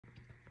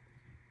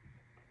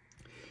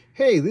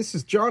Hey, this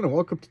is John, and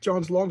welcome to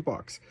John's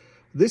Longbox.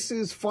 This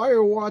is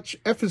Firewatch.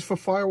 F is for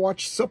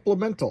Firewatch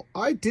Supplemental.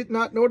 I did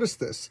not notice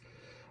this.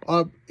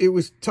 It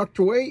was tucked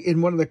away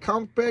in one of the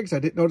comic bags. I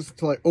didn't notice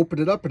until I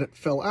opened it up and it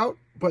fell out.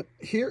 But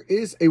here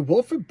is a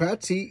Wolf and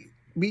Batsy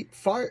meet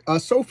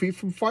Sophie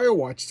from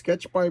Firewatch,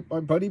 sketched by my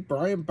buddy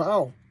Brian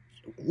Bow.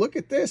 Look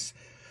at this.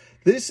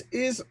 This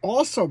is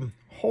awesome.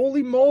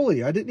 Holy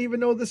moly. I didn't even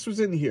know this was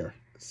in here.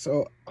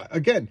 So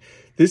again,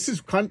 this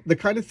is the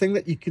kind of thing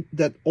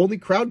that only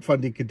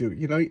crowdfunding could do.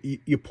 You know,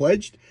 you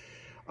pledged,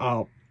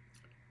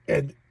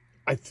 and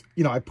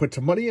I put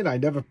some money in. I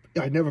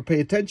never pay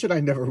attention. I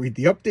never read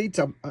the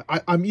updates.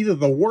 I'm either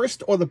the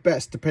worst or the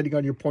best, depending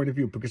on your point of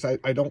view, because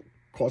I don't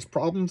cause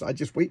problems. I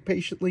just wait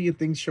patiently and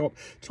things show up.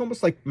 It's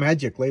almost like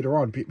magic later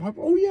on. People,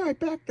 oh yeah, I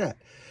backed that.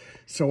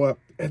 So,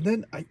 and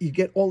then you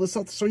get all this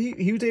stuff. So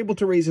he was able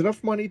to raise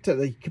enough money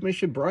to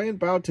commission Brian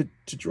Bow to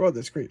draw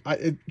this. Great.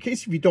 In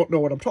case if you don't know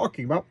what I'm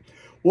talking about,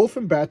 Wolf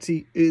and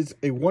Batsy is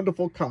a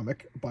wonderful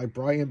comic by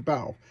Brian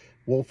Bow.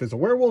 Wolf is a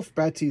werewolf,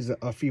 Batsy is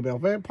a female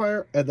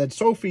vampire, and then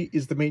Sophie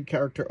is the main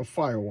character of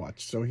Firewatch.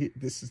 So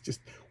this is just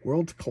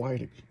worlds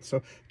colliding.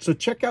 So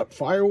check out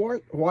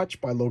Firewatch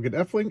by Logan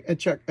Effling,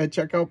 and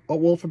check out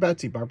Wolf and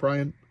Batsy by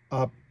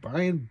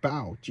Brian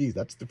Bow. Geez,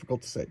 that's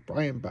difficult to say.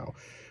 Brian Bow.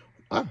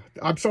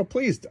 I'm so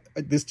pleased.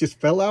 This just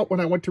fell out when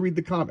I went to read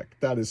the comic.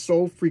 That is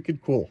so freaking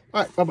cool.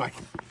 All right, bye-bye.